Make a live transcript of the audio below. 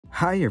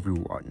Hi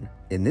everyone,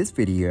 in this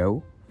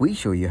video, we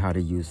show you how to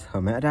use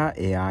Humata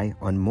AI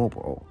on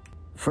mobile.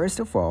 First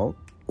of all,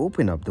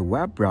 open up the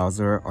web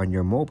browser on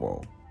your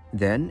mobile.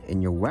 Then,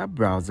 in your web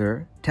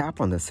browser,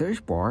 tap on the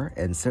search bar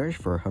and search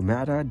for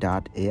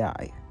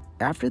humata.ai.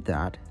 After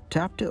that,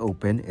 tap to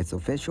open its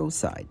official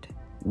site.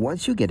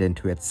 Once you get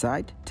into its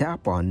site,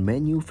 tap on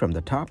Menu from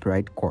the top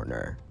right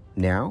corner.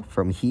 Now,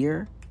 from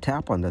here,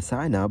 tap on the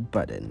Sign Up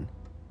button.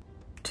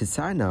 To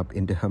sign up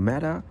into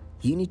Humata,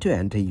 you need to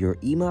enter your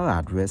email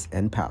address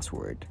and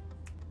password.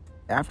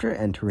 After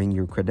entering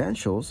your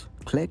credentials,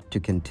 click to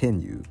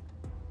continue.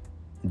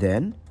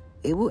 Then,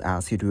 it will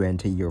ask you to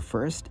enter your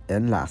first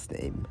and last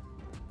name,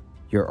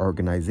 your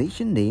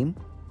organization name,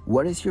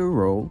 what is your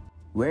role,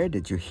 where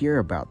did you hear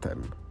about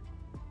them.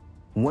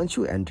 Once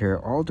you enter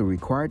all the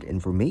required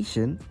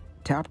information,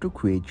 tap to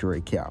create your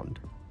account.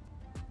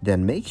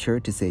 Then make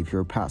sure to save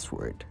your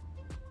password.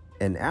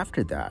 And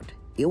after that,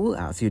 it will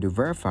ask you to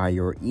verify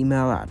your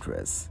email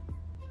address.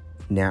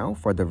 Now,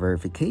 for the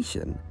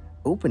verification,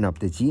 open up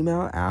the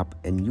Gmail app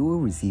and you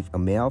will receive a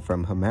mail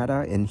from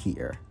Humata in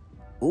here.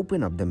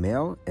 Open up the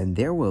mail and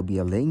there will be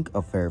a link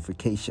of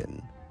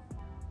verification.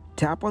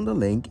 Tap on the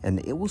link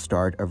and it will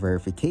start a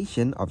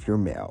verification of your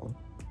mail.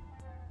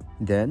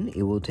 Then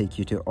it will take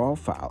you to all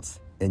files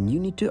and you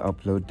need to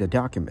upload the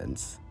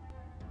documents.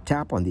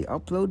 Tap on the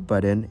upload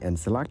button and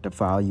select the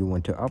file you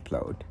want to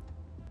upload.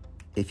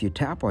 If you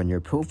tap on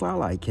your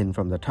profile icon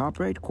from the top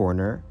right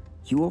corner,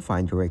 you will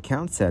find your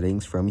account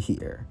settings from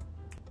here.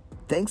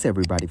 Thanks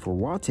everybody for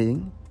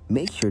watching.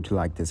 Make sure to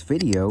like this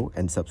video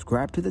and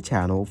subscribe to the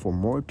channel for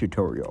more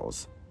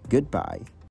tutorials. Goodbye.